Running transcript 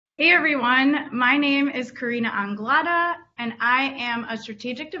Hey everyone, my name is Karina Anglada, and I am a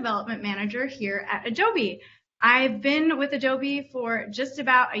Strategic Development Manager here at Adobe. I've been with Adobe for just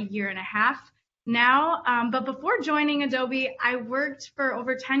about a year and a half now, but before joining Adobe, I worked for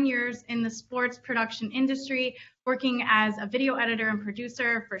over 10 years in the sports production industry, working as a video editor and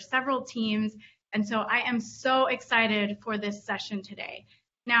producer for several teams, and so I am so excited for this session today.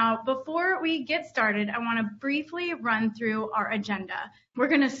 Now, before we get started, I want to briefly run through our agenda. We're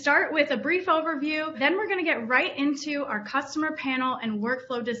going to start with a brief overview, then we're going to get right into our customer panel and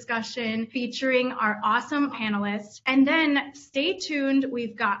workflow discussion featuring our awesome panelists. And then stay tuned,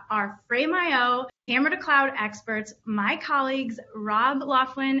 we've got our Frame.io camera to cloud experts, my colleagues Rob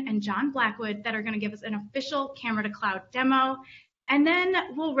Laughlin and John Blackwood, that are going to give us an official camera to cloud demo. And then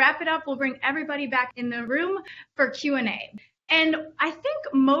we'll wrap it up. We'll bring everybody back in the room for Q&A. And I think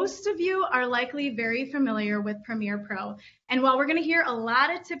most of you are likely very familiar with Premiere Pro. And while we're going to hear a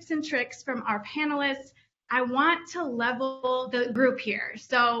lot of tips and tricks from our panelists, I want to level the group here.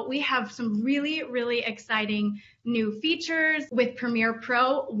 So we have some really, really exciting new features with Premiere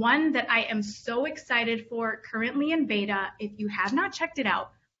Pro. One that I am so excited for, currently in beta. If you have not checked it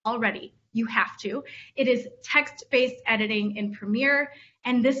out already, you have to. It is text-based editing in Premiere.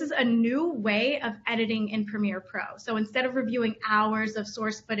 And this is a new way of editing in Premiere Pro. So instead of reviewing hours of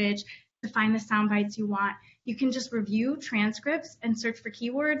source footage to find the sound bites you want, you can just review transcripts and search for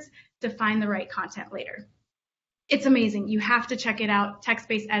keywords to find the right content later. It's amazing. You have to check it out.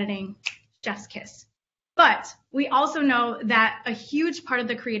 Text-based editing, chef's kiss. But we also know that a huge part of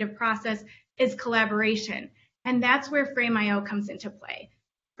the creative process is collaboration. And that's where Frame.io comes into play.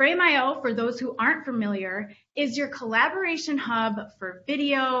 Frame.io, for those who aren't familiar, is your collaboration hub for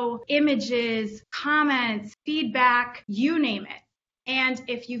video, images, comments, feedback, you name it. And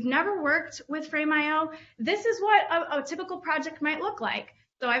if you've never worked with Frame.io, this is what a typical project might look like.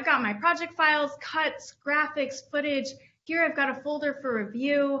 So I've got my project files, cuts, graphics, footage. Here I've got a folder for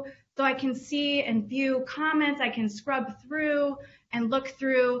review, so I can see and view comments. I can scrub through and look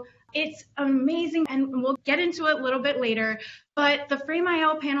through. It's amazing, and we'll get into it a little bit later, but the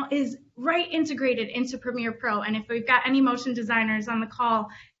Frame.io panel is right integrated into Premiere Pro, and if we've got any motion designers on the call,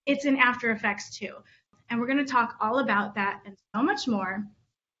 it's in After Effects too. And we're going to talk all about that and so much more.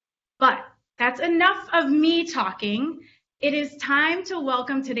 But that's enough of me talking. It is time to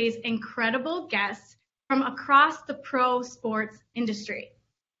welcome today's incredible guests from across the pro sports industry.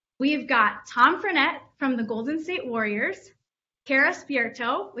 We've got Tom Frenette from the Golden State Warriors,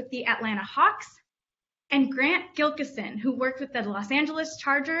 Spierto with the Atlanta Hawks, and Grant Gilkeson, who worked with the Los Angeles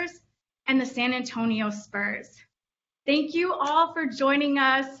Chargers and the San Antonio Spurs. Thank you all for joining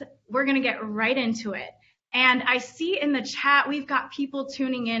us. We're going to get right into it. And I see in the chat, we've got people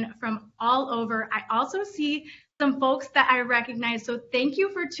tuning in from all over. I also see some folks that I recognize, so thank you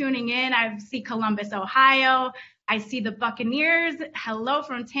for tuning in. I see Columbus, Ohio. I see the Buccaneers. Hello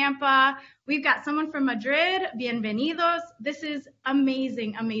from Tampa. We've got someone from Madrid. Bienvenidos. This is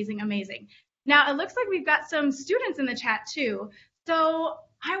amazing, amazing, amazing. Now, it looks like we've got some students in the chat too. So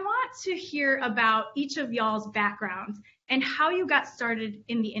I want to hear about each of y'all's backgrounds and how you got started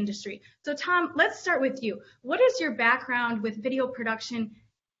in the industry. So Tom, let's start with you. What is your background with video production,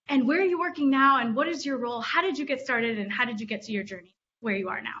 and where are you working now, and what is your role? How did you get started, and how did you get to your journey where you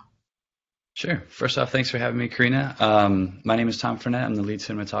are now? Sure. First off, thanks for having me, Karina. My name is Tom Frenette. I'm the lead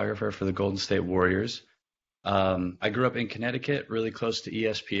cinematographer for the Golden State Warriors. I grew up in Connecticut, really close to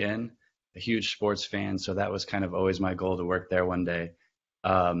ESPN, a huge sports fan, so that was kind of always my goal to work there one day.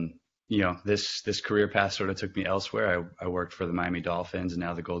 This career path sort of took me elsewhere. I worked for the Miami Dolphins and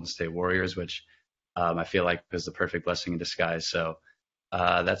now the Golden State Warriors, which I feel like was the perfect blessing in disguise. So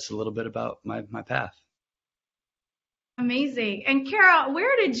that's a little bit about my path. Amazing. And Kara,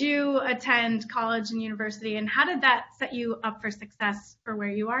 where did you attend college and university, and how did that set you up for success for where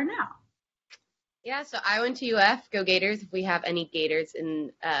you are now? Yeah, so I went to UF, go Gators, if we have any Gators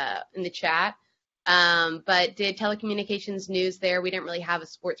in the chat, but did telecommunications news there. We didn't really have a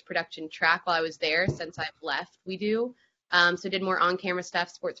sports production track while I was there. Since I've left, we do. So did more on-camera stuff,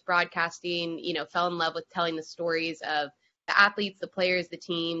 sports broadcasting, fell in love with telling the stories of the athletes, the players, the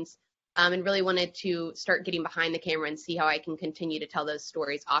teams, and really wanted to start getting behind the camera and see how I can continue to tell those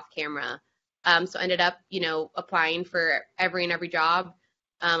stories off camera. So ended up, applying for every job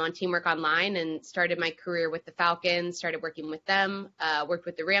on Teamwork Online, and started my career with the Falcons, started working with them, worked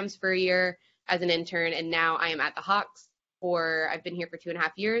with the Rams for a year as an intern, and now I am at the Hawks I've been here for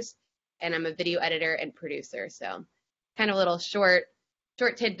 2.5 years, and I'm a video editor and producer. So kind of a little short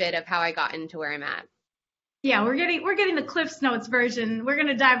tidbit of how I got into where I'm at. Yeah, we're getting the Cliff's Notes version. We're going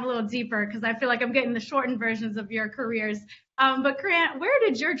to dive a little deeper because I feel like I'm getting the shortened versions of your careers. But Grant, where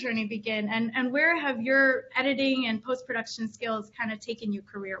did your journey begin, and where have your editing and post-production skills kind of taken you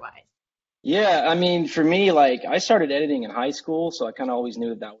career-wise? Yeah, I mean, for me, like I started editing in high school, so I kind of always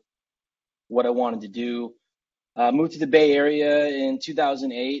knew that was what I wanted to do. Moved to the Bay Area in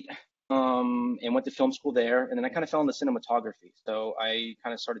 2008, and went to film school there, and then I kind of fell into cinematography. So I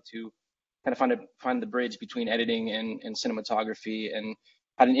kind of started to kind of find the bridge between editing and cinematography, and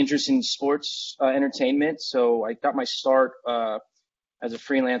had an interest in sports entertainment. So I got my start as a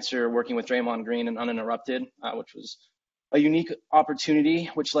freelancer working with Draymond Green and Uninterrupted, which was a unique opportunity,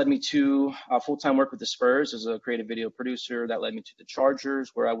 which led me to full-time work with the Spurs as a creative video producer. That led me to the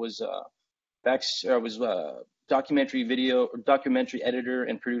Chargers, where I was documentary editor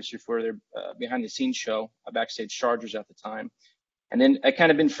and producer for their behind-the-scenes show, Backstage Chargers at the time. And then I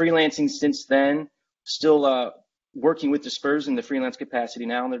kind of been freelancing since then, still working with the Spurs in the freelance capacity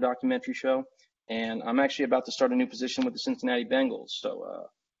now on their documentary show. And I'm actually about to start a new position with the Cincinnati Bengals. So,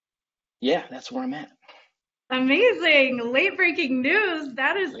 yeah, that's where I'm at. Amazing. Late breaking news.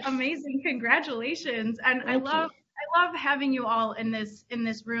 That is amazing. Congratulations. And I love having you all in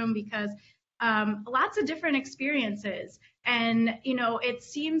this room because lots of different experiences. And, it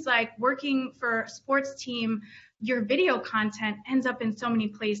seems like working for a sports team, your video content ends up in so many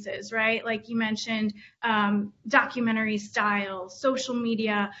places, right? Like you mentioned, documentary style, social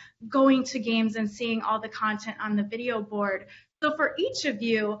media, going to games and seeing all the content on the video board. So for each of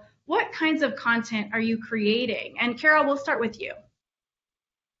you, what kinds of content are you creating? And Carol, we'll start with you.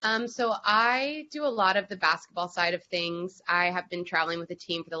 So I do a lot of the basketball side of things. I have been traveling with the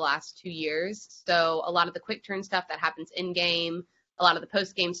team for the last 2 years. So a lot of the quick turn stuff that happens in game, a lot of the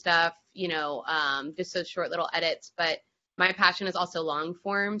post game stuff, just those short little edits. But my passion is also long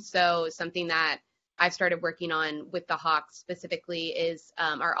form. So something that I've started working on with the Hawks specifically is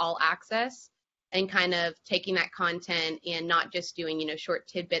our all access, and kind of taking that content and not just doing, short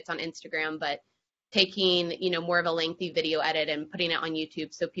tidbits on Instagram, but taking, more of a lengthy video edit and putting it on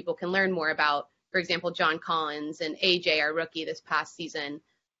YouTube so people can learn more about, for example, John Collins and AJ, our rookie this past season.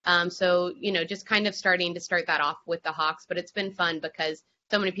 So, just kind of start that off with the Hawks, but it's been fun because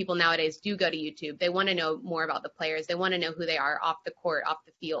so many people nowadays do go to YouTube. They want to know more about the players. They want to know who they are off the court, off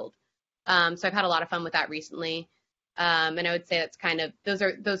the field. So I've had a lot of fun with that recently. And I would say that's kind of, those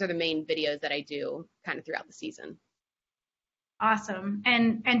are the main videos that I do kind of throughout the season. Awesome.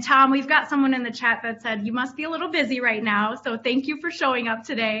 And Tom, we've got someone in the chat that said you must be a little busy right now, so thank you for showing up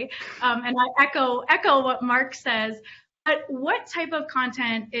today. And I echo what Mark says. But what type of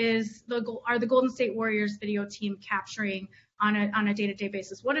content are the Golden State Warriors video team capturing on a day-to-day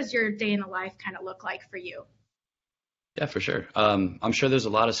basis? What does your day in the life kind of look like for you? Yeah, for sure. I'm sure there's a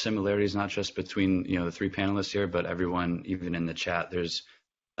lot of similarities, not just between the three panelists here, but everyone, even in the chat. There's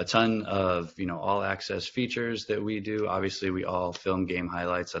a ton of all access features that we do. Obviously, we all film game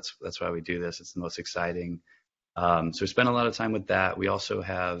highlights. That's why we do this. It's the most exciting. So we spend a lot of time with that. We also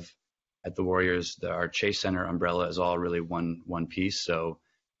have at the Warriors our Chase Center umbrella is all really one piece. So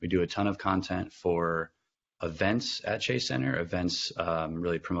we do a ton of content for events at Chase Center, events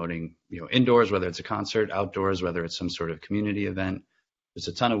really promoting indoors, whether it's a concert, outdoors, whether it's some sort of community event. There's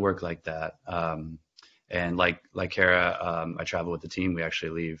a ton of work like that. And like Kara, I travel with the team. We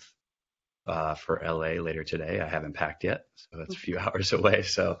actually leave for LA later today. I haven't packed yet, so that's a few hours away.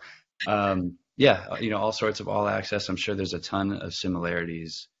 So yeah, all sorts of all access. I'm sure there's a ton of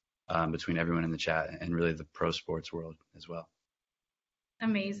similarities between everyone in the chat and really the pro sports world as well.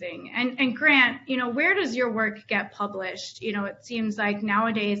 Amazing. And Grant, where does your work get published? It seems like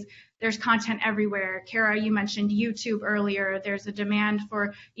nowadays there's content everywhere. Kara, you mentioned YouTube earlier. There's a demand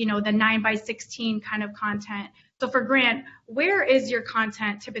for, the 9x16 kind of content. So for Grant, where is your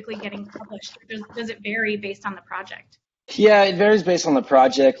content typically getting published? Does it vary based on the project? Yeah, it varies based on the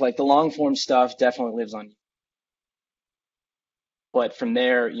project. Like the long form stuff definitely lives on. But from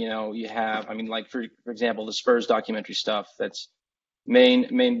there, you have, like for example, the Spurs documentary stuff. That's main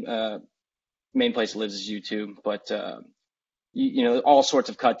place it lives is YouTube. But all sorts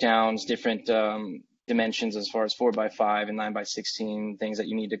of cut downs, different dimensions as far as 4x5 and 9x16 things that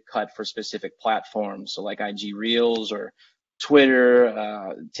you need to cut for specific platforms. So like IG Reels or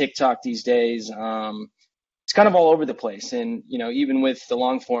Twitter, TikTok these days. It's kind of all over the place. And even with the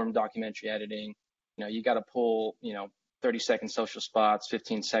long form documentary editing, you got to pull 30-second social spots,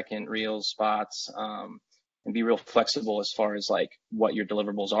 15-second Reels spots, and be real flexible as far as like what your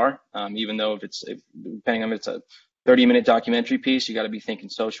deliverables are. Even though depending on if it's a 30-minute documentary piece, you got to be thinking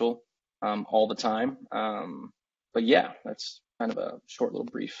social all the time. But yeah, that's kind of a short little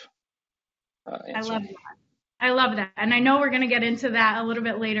brief answer. I love that. And I know we're going to get into that a little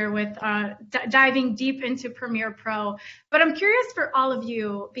bit later with diving deep into Premiere Pro. But I'm curious for all of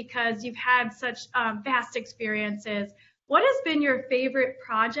you, because you've had such vast experiences, what has been your favorite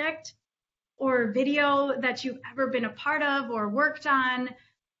project or video that you've ever been a part of or worked on?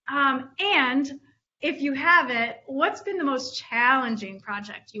 And if you haven't, what's been the most challenging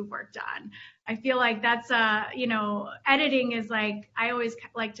project you've worked on? I feel like that's, editing is like, I always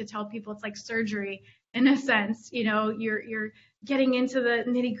like to tell people it's like surgery in a sense. You're getting into the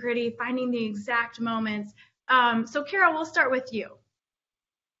nitty gritty, finding the exact moments. So Kara, we'll start with you.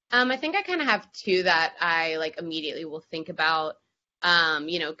 I think I kind of have two that I like immediately will think about.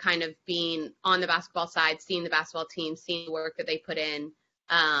 Kind of being on the basketball side, seeing the basketball team, seeing the work that they put in.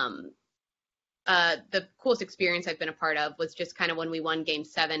 The coolest experience I've been a part of was just kind of when we won Game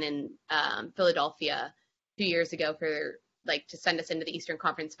 7 in Philadelphia 2 years ago for to send us into the Eastern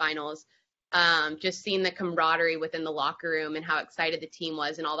Conference Finals. Just seeing the camaraderie within the locker room and how excited the team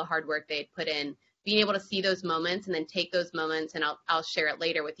was and all the hard work they had put in. Being able to see those moments and then take those moments, and I'll share it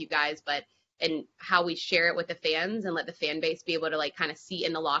later with you guys, and how we share it with the fans and let the fan base be able to kind of see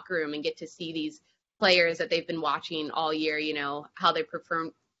in the locker room and get to see these players that they've been watching all year, how they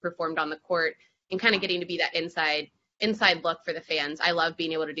performed on the court, and kind of getting to be that inside look for the fans. I love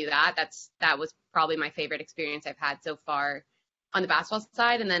being able to do that. That was probably my favorite experience I've had so far on the basketball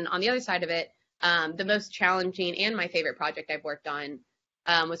side. And then on the other side of it, the most challenging and my favorite project I've worked on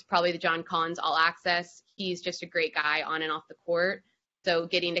was probably the John Collins All Access. He's just a great guy on and off the court. So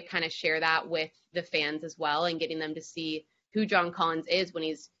getting to kind of share that with the fans as well and getting them to see who John Collins is when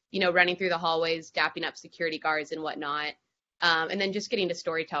he's, running through the hallways, dapping up security guards and whatnot. And then just getting to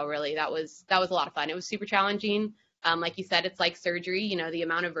storytell, really, that was a lot of fun. It was super challenging. Like you said, it's like surgery. The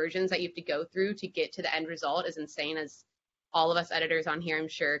amount of versions that you have to go through to get to the end result is insane, as all of us editors on here, I'm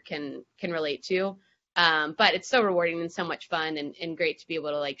sure, can relate to. But it's so rewarding and so much fun and great to be able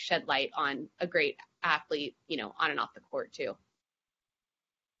to shed light on a great athlete, on and off the court too.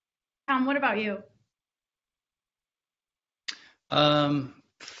 Tom, what about you?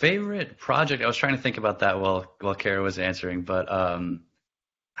 Favorite project? I was trying to think about that while Kara was answering, but I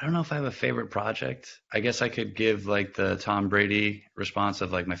don't know if I have a favorite project. I guess I could give the Tom Brady response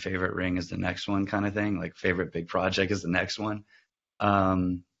of my favorite ring is the next one kind of thing. Favorite big project is the next one. So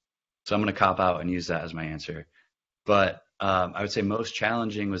I'm gonna cop out and use that as my answer. But I would say most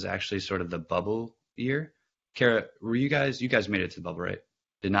challenging was actually sort of the bubble year. Kara, were you guys made it to the bubble, right?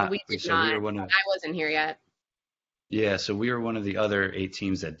 We did not. We were I wasn't here yet. Yeah, so we were one of the other 8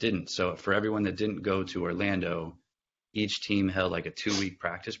 teams that didn't. So for everyone that didn't go to Orlando, each team held a 2-week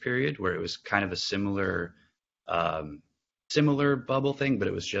practice period where it was kind of a similar bubble thing, but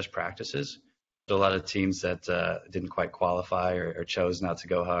it was just practices. So a lot of teams that didn't quite qualify or chose not to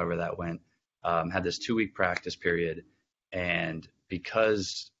go, however that went, had this 2-week practice period. And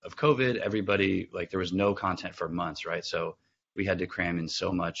because of COVID, everybody, there was no content for months, right? So we had to cram in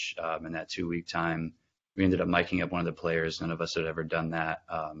so much in that 2-week time. We ended up miking up one of the players. None of us had ever done that.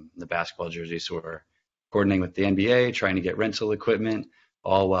 The basketball jersey, so we're coordinating with the NBA, trying to get rental equipment,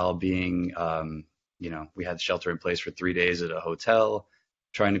 all while being, we had shelter in place for 3 days at a hotel,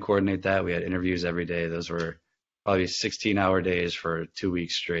 trying to coordinate that. We had interviews every day. Those were probably 16-hour days for 2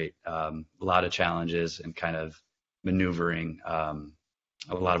 weeks straight. A lot of challenges and kind of maneuvering, a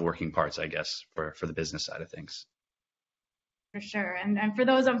lot of working parts, I guess, for the business side of things. For sure. And for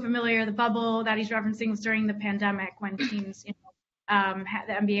those unfamiliar, the bubble that he's referencing was during the pandemic when teams, the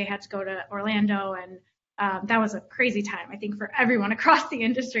NBA had to go to Orlando, and that was a crazy time, I think, for everyone across the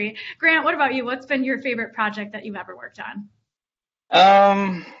industry. Grant, what about you? What's been your favorite project that you've ever worked on?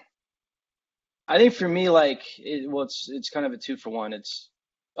 I think for me, it's kind of a 2-for-1. It's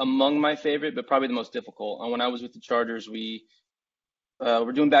among my favorite, but probably the most difficult. When I was with the Chargers, we're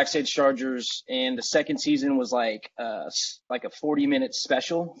doing Backstage Chargers, and the second season was like a 40-minute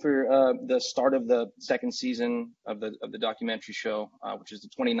special for the start of the second season of the documentary show, which is the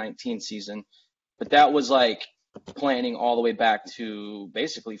 2019 season. But that was planning all the way back to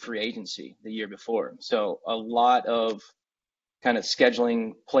basically free agency the year before. So a lot of kind of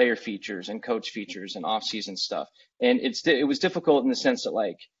scheduling player features and coach features and off-season stuff. And it was difficult in the sense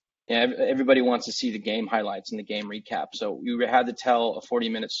that everybody wants to see the game highlights and the game recap. So we had to tell a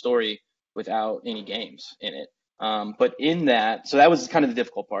 40-minute story without any games in it. But in that, so that was kind of the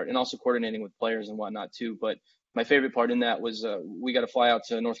difficult part, and also coordinating with players and whatnot too. But my favorite part in that was we got to fly out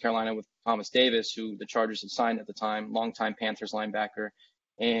to North Carolina with Thomas Davis, who the Chargers had signed at the time, longtime Panthers linebacker.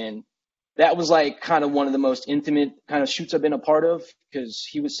 And that was kind of one of the most intimate kind of shoots I've been a part of, because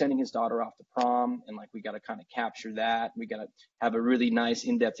he was sending his daughter off to prom, and we got to kind of capture that. We got to have a really nice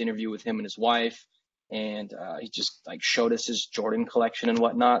in-depth interview with him and his wife. and he just like showed us his Jordan collection and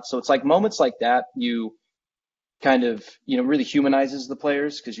whatnot. So it's like moments like that you kind of, you know, really humanizes the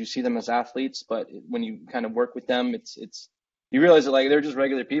players because you see them as athletes, but when you kind of work with them, it's you realize that like they're just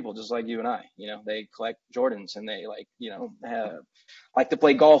regular people, just like you and I. You know, they collect Jordans and they like, you know, like to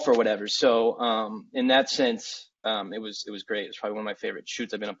play golf or whatever. So in that sense, it was great. It's probably one of my favorite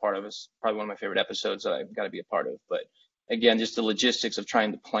shoots I've been a part of. It's probably one of my favorite episodes that I've got to be a part of. But again, just the logistics of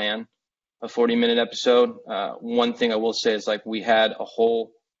trying to plan a 40-minute episode. One thing I will say is like we had a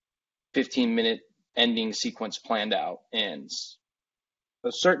whole 15-minute ending sequence planned out, and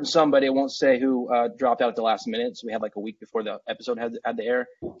a certain somebody, I won't say who, dropped out at the last minute. So we had like a week before the episode had to air,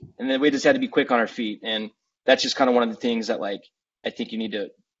 and then we just had to be quick on our feet. And that's just kind of one of the things that like I think you need to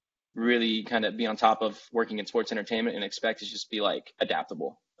really kind of be on top of working in sports entertainment and expect to just be like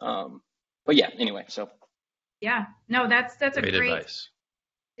adaptable. But yeah, anyway, so. Yeah, no, that's a Great great advice.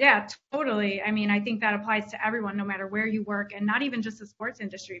 Yeah, totally. I mean, I think that applies to everyone, no matter where you work, and not even just the sports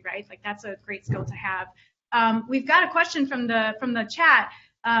industry, right? Like that's a great skill to have. We've got a question from the chat.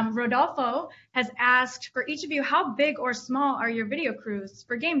 Rodolfo has asked for each of you, how big or small are your video crews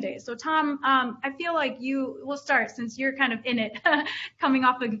for game day? So Tom, I feel like you will start since you're kind of in it, coming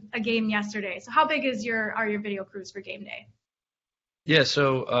off a game yesterday. So how big are your video crews for game day? Yeah,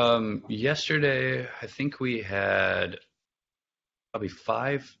 so yesterday I think we had probably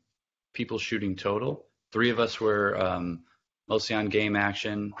 5 people shooting total. 3 of us were mostly on game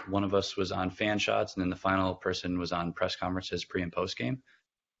action. 1 of us was on fan shots, and then the final person was on press conferences pre and post game.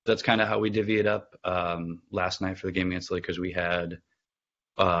 That's kind of how we divvy it up last night for the game against the Lakers. We had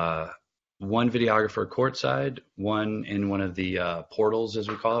 1 videographer courtside, 1 in one of the portals, as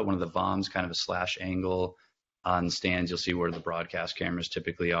we call it, one of the bombs, kind of a slash angle on stands. You'll see where the broadcast cameras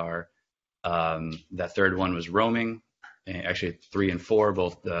typically are. That third one was roaming. Actually, 3 and 4,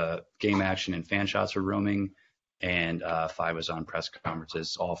 both the game action and fan shots were roaming, and 5 was on press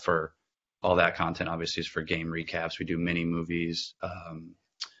conferences. All that content obviously is for game recaps. We do mini movies,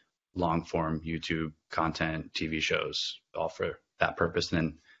 long form YouTube content, TV shows, all for that purpose. And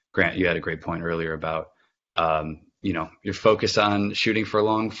then Grant, you had a great point earlier about you're focused on shooting for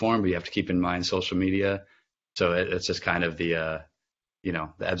long form, but you have to keep in mind social media. So it's just kind of the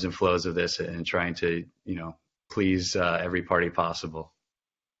the ebbs and flows of this, and trying to please every party possible.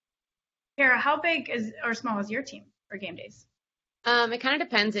 Kara, how big or small is your team for game days? It kind of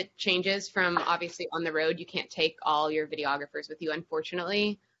depends. It changes from obviously on the road. You can't take all your videographers with you,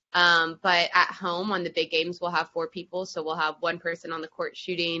 unfortunately. But at home on the big games, we'll have 4 people. So we'll have 1 person on the court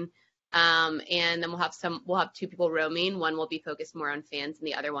shooting, and then we'll have 2 people roaming. 1 will be focused more on fans, and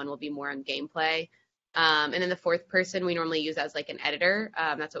the other one will be more on gameplay. And then the 4th person we normally use as like an editor.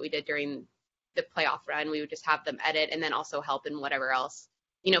 That's what we did during the playoff run. We would just have them edit and then also help in whatever else.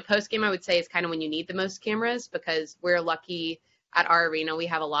 Post game I would say is kind of when you need the most cameras, because we're lucky at our arena. We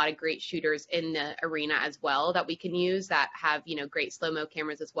have a lot of great shooters in the arena as well that we can use that have, great slow-mo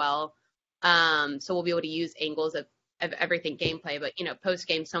cameras as well. So we'll be able to use angles of everything gameplay. But, post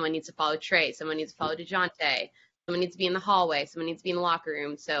game, someone needs to follow Trey, someone needs to follow DeJounte, someone needs to be in the hallway, someone needs to be in the locker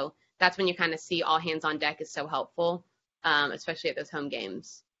room. So that's when you kind of see all hands on deck is so helpful, especially at those home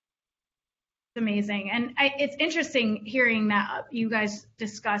games. It's amazing. And it's interesting hearing that you guys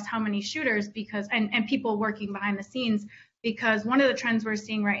discuss how many shooters and people working behind the scenes, because one of the trends we're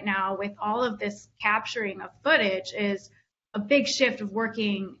seeing right now with all of this capturing of footage is a big shift of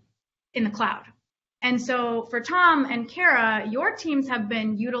working in the cloud. And so for Tom and Kara, your teams have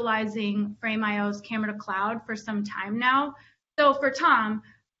been utilizing Frame.io's Camera to Cloud for some time now. So for Tom,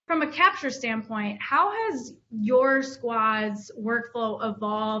 from a capture standpoint, how has your squad's workflow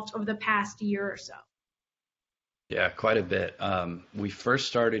evolved over the past year or so? Yeah, quite a bit. We first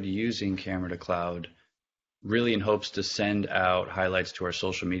started using Camera to Cloud really in hopes to send out highlights to our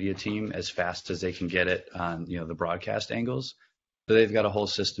social media team as fast as they can get it on the broadcast angles. So they've got a whole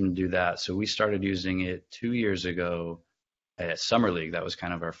system to do that. So we started using it 2 years ago at Summer League. That was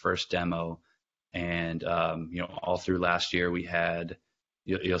kind of our first demo. And all through last year we had,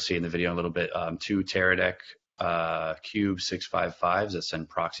 you'll see in the video a little bit, 2 Teradek Cube 655s that send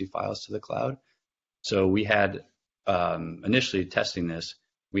proxy files to the cloud. So we had initially testing this,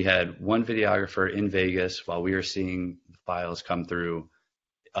 we had 1 videographer in Vegas while we were seeing the files come through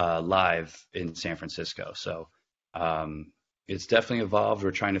live in San Francisco. So it's definitely evolved.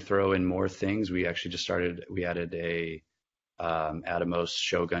 We're trying to throw in more things. We actually we added a Atomos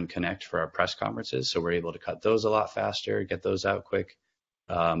Shogun Connect for our press conferences. So we're able to cut those a lot faster, get those out quick.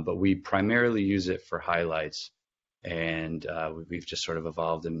 But we primarily use it for highlights, and we've just sort of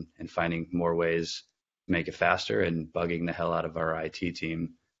evolved in finding more ways to make it faster and bugging the hell out of our IT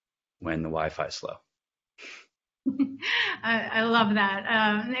team when the Wi-Fi is slow. I love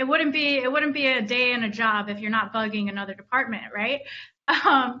that. It wouldn't be a day in a job if you're not bugging another department, right?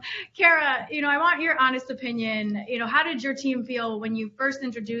 Kara, I want your honest opinion. How did your team feel when you first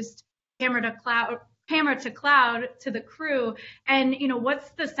introduced camera to cloud to the crew? And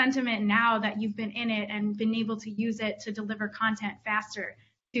what's the sentiment now that you've been in it and been able to use it to deliver content faster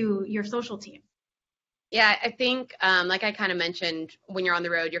to your social team? Yeah, I think, like I kind of mentioned, when you're on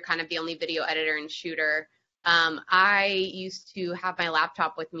the road, you're kind of the only video editor and shooter. I used to have my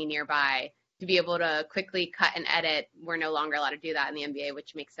laptop with me nearby to be able to quickly cut and edit. We're no longer allowed to do that in the NBA,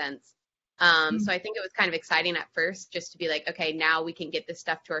 which makes sense. So I think it was kind of exciting at first just to be like, okay, now we can get this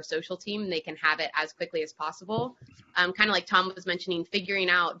stuff to our social team. They can have it as quickly as possible. Kind of like Tom was mentioning, figuring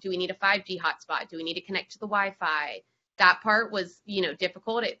out, do we need a 5G hotspot? Do we need to connect to the Wi-Fi? That part was,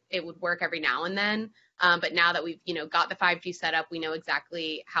 difficult. It would work every now and then. But now that we've, got the 5G set up, we know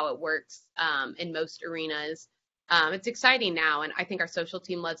exactly how it works in most arenas. It's exciting now, and I think our social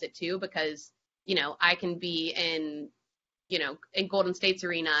team loves it too because, I can be in Golden State's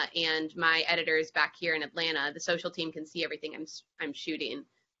arena, and my editor is back here in Atlanta. The social team can see everything I'm shooting.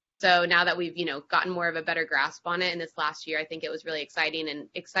 So now that we've, gotten more of a better grasp on it in this last year, I think it was really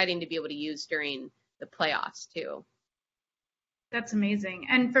exciting to be able to use during the playoffs too. That's amazing.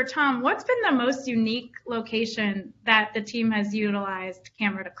 And for Tom, what's been the most unique location that the team has utilized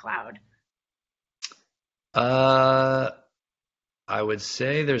camera to cloud? I would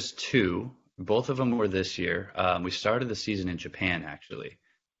say there's two. Both of them were this year. We started the season in Japan, actually.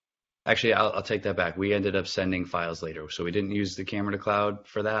 Actually, I'll take that back. We ended up sending files later, so we didn't use the camera to cloud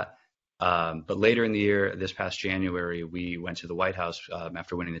for that. But later in the year, this past January, we went to the White House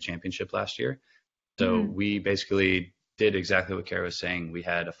after winning the championship last year. So we basically did exactly what Kara was saying. We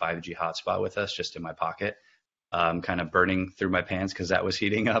had a 5G hotspot with us just in my pocket, kind of burning through my pants because that was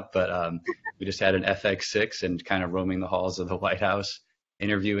heating up. But we just had an FX6 and kind of roaming the halls of the White House,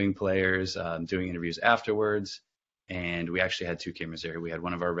 interviewing players, doing interviews afterwards. And we actually had two cameras there. We had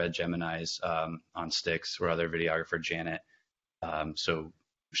one of our red Geminis on sticks, our other videographer, Janet. So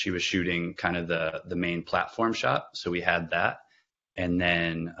she was shooting kind of the main platform shot. So we had that. And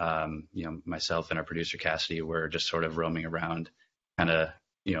then, myself and our producer, Cassidy, were just sort of roaming around, kind of,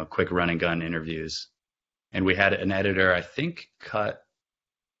 quick run and gun interviews. And we had an editor, I think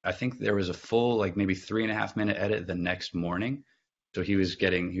there was a full, like maybe 3.5 minute edit the next morning. So he was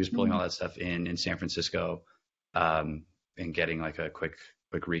pulling all that stuff in San Francisco, and getting like a quick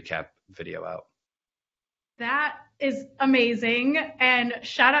recap video out. That is amazing. And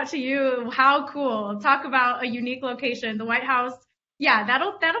shout out to you. How cool. Talk about a unique location, the White House. Yeah,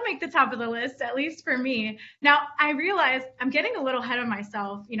 that'll make the top of the list, at least for me. Now, I realize I'm getting a little ahead of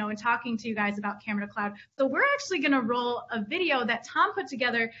myself, in talking to you guys about camera to cloud. So we're actually going to roll a video that Tom put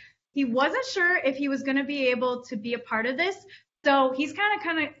together. He wasn't sure if he was going to be able to be a part of this. So he's he's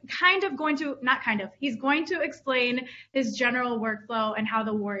going to explain his general workflow and how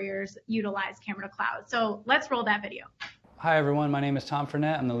the Warriors utilize camera to cloud. So let's roll that video. Hi everyone, my name is Tom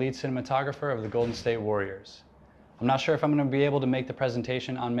Frenette. I'm the lead cinematographer of the Golden State Warriors. I'm not sure if I'm going to be able to make the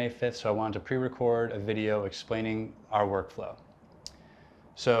presentation on May 5th, so I wanted to pre-record a video explaining our workflow.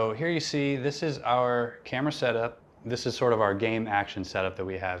 So here you see, this is our camera setup. This is sort of our game action setup that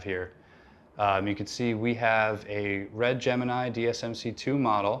we have here. You can see we have a red Gemini DSMC2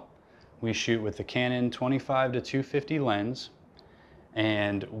 model. We shoot with the Canon 25-250 lens,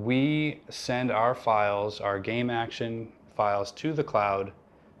 and we send our files, our game action files, to the cloud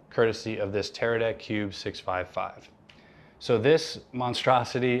courtesy of this Teradek Cube 655. So this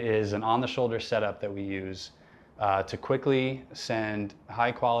monstrosity is an on-the-shoulder setup that we use to quickly send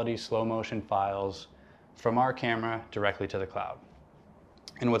high-quality slow motion files from our camera directly to the cloud.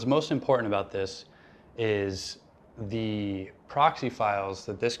 And what's most important about this is the proxy files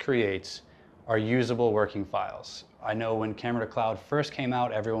that this creates are usable working files. I know when camera to cloud first came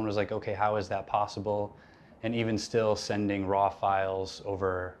out, everyone was like, okay, how is that possible? And even still, sending raw files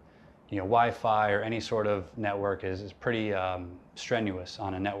over Wi-Fi or any sort of network is pretty strenuous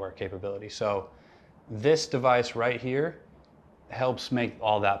on a network capability. So this device right here helps make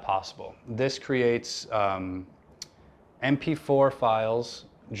all that possible. This creates MP4 files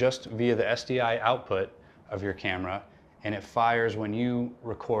just via the SDI output of your camera, and it fires when you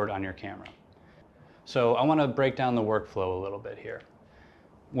record on your camera. So I want to break down the workflow a little bit here.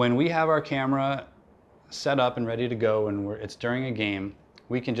 When we have our camera set up and ready to go and it's during a game,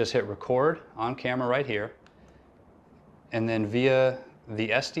 we can just hit record on camera right here, and then via the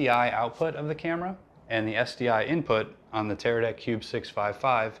SDI output of the camera and the SDI input on the Teradek Cube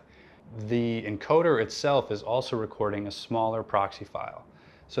 655, the encoder itself is also recording a smaller proxy file.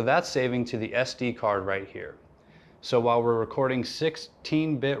 So that's saving to the SD card right here. So while we're recording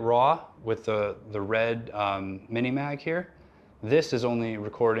 16-bit RAW with the red mini mag here, this is only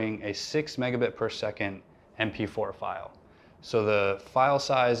recording a 6 megabit per second MP4 file. So the file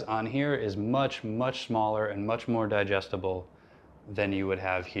size on here is much, much smaller and much more digestible than you would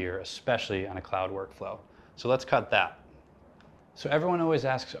have here, especially on a cloud workflow. So let's cut that. So everyone always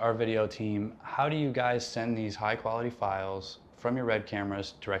asks our video team, how do you guys send these high quality files from your Red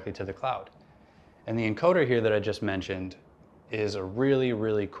cameras directly to the cloud? And the encoder here that I just mentioned is a really,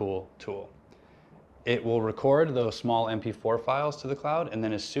 really cool tool. It will record those small MP4 files to the cloud, and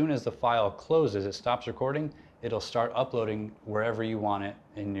then as soon as the file closes, it stops recording, it'll start uploading wherever you want it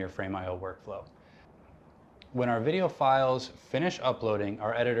in your Frame.io workflow. When our video files finish uploading,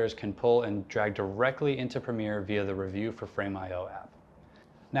 our editors can pull and drag directly into Premiere via the Review for Frame.io app.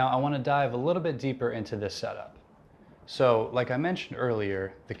 Now I want to dive a little bit deeper into this setup. So like I mentioned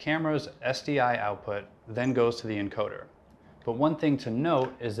earlier, the camera's SDI output then goes to the encoder. But one thing to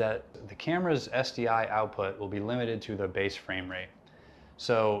note is that the camera's SDI output will be limited to the base frame rate.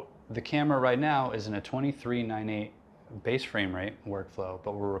 So the camera right now is in a 2398 base frame rate workflow,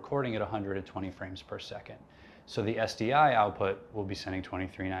 but we're recording at 120 frames per second. So the SDI output will be sending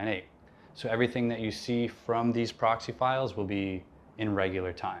 2398. So everything that you see from these proxy files will be in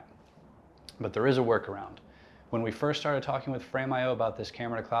regular time. But there is a workaround. When we first started talking with Frame.io about this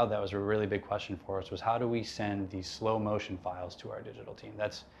camera to cloud, that was a really big question for us, was how do we send these slow motion files to our digital team?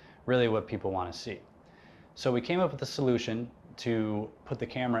 That's really what people want to see. So we came up with a solution to put the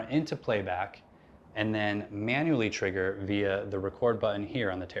camera into playback and then manually trigger via the record button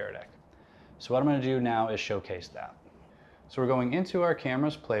here on the Teradek. So what I'm going to do now is showcase that. So we're going into our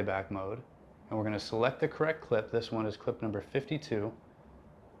camera's playback mode, and we're going to select the correct clip. This one is clip number 52,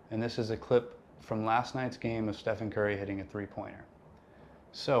 and this is a clip from last night's game of Stephen Curry hitting a three-pointer.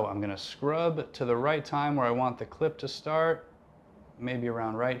 So I'm going to scrub to the right time where I want the clip to start, maybe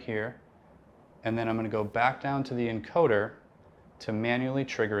around right here, and then I'm going to go back down to the encoder to manually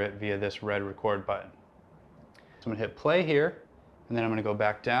trigger it via this red record button. So I'm going to hit play here, and then I'm going to go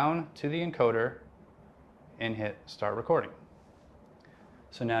back down to the encoder and hit start recording.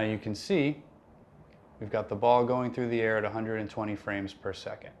 So now you can see we've got the ball going through the air at 120 frames per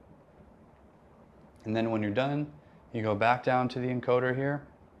second. And then when you're done, you go back down to the encoder here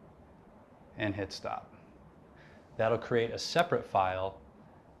and hit stop. That'll create a separate file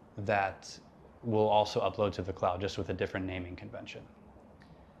that will also upload to the cloud, just with a different naming convention.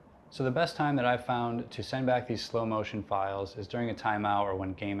 So the best time that I've found to send back these slow motion files is during a timeout or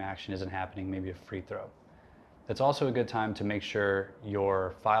when game action isn't happening, maybe a free throw. That's also a good time to make sure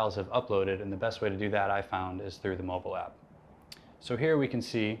your files have uploaded, and the best way to do that I found is through the mobile app. So here we can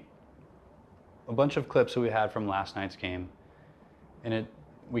see a bunch of clips that we had from last night's game, and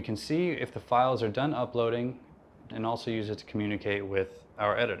we can see if the files are done uploading and also use it to communicate with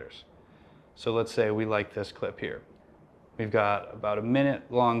our editors. So let's say we like this clip here. We've got about a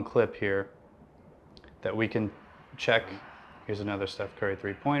minute-long clip here that we can check. Here's another Steph Curry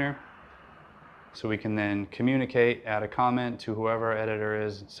three-pointer. So we can then communicate, add a comment to whoever our editor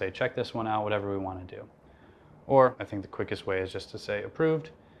is, say check this one out, whatever we want to do. Or I think the quickest way is just to say approved,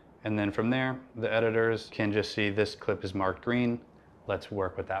 and then from there the editors can just see this clip is marked green. Let's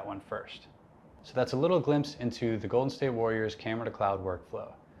work with that one first. So that's a little glimpse into the Golden State Warriors camera to cloud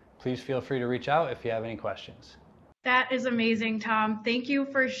workflow. Please feel free to reach out if you have any questions. That is amazing, Tom. Thank you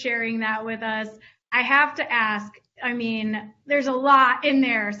for sharing that with us. I have to ask, I mean, there's a lot in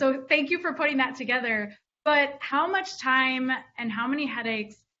there, so thank you for putting that together. But how much time and how many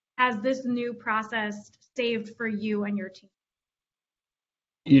headaches has this new process saved for you and your team?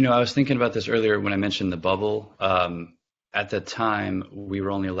 You know, I was thinking about this earlier when I mentioned the bubble. At the time, we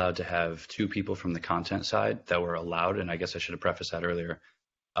were only allowed to have 2 people from the content side that were allowed, and I guess I should have prefaced that earlier.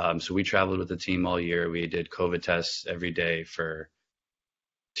 So we traveled with the team all year. We did COVID tests every day for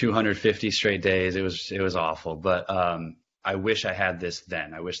 250 straight days. It was awful, but I wish I had this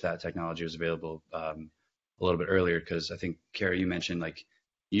then. I wish that technology was available a little bit earlier, because I think, Carrie, you mentioned like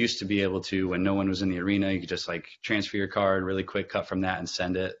you used to be able to, when no one was in the arena, you could just like transfer your card really quick, cut from that and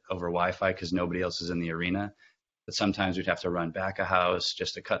send it over Wi-Fi because nobody else is in the arena. But sometimes we'd have to run back a house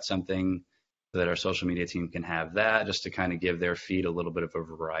just to cut something, so that our social media team can have that, just to kind of give their feed a little bit of a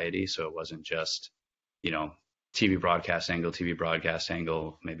variety. So it wasn't just, you know, TV broadcast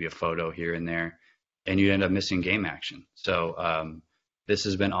angle, maybe a photo here and there, and you end up missing game action. So this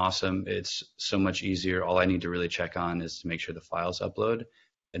has been awesome. It's so much easier. All I need to really check on is to make sure the files upload,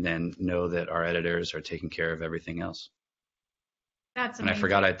 and then know that our editors are taking care of everything else. That's amazing. And I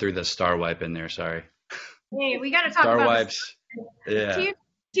forgot I threw the star wipe in there, sorry. Hey, we got to talk star about wipes. Yeah.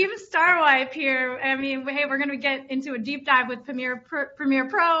 Team Star Wipe here. I mean, hey, we're going to get into a deep dive with Premiere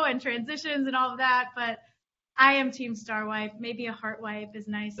Pro and transitions and all of that, but I am Team Star Wipe. Maybe a heart wipe is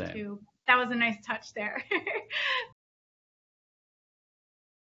nice too. That was a nice touch there.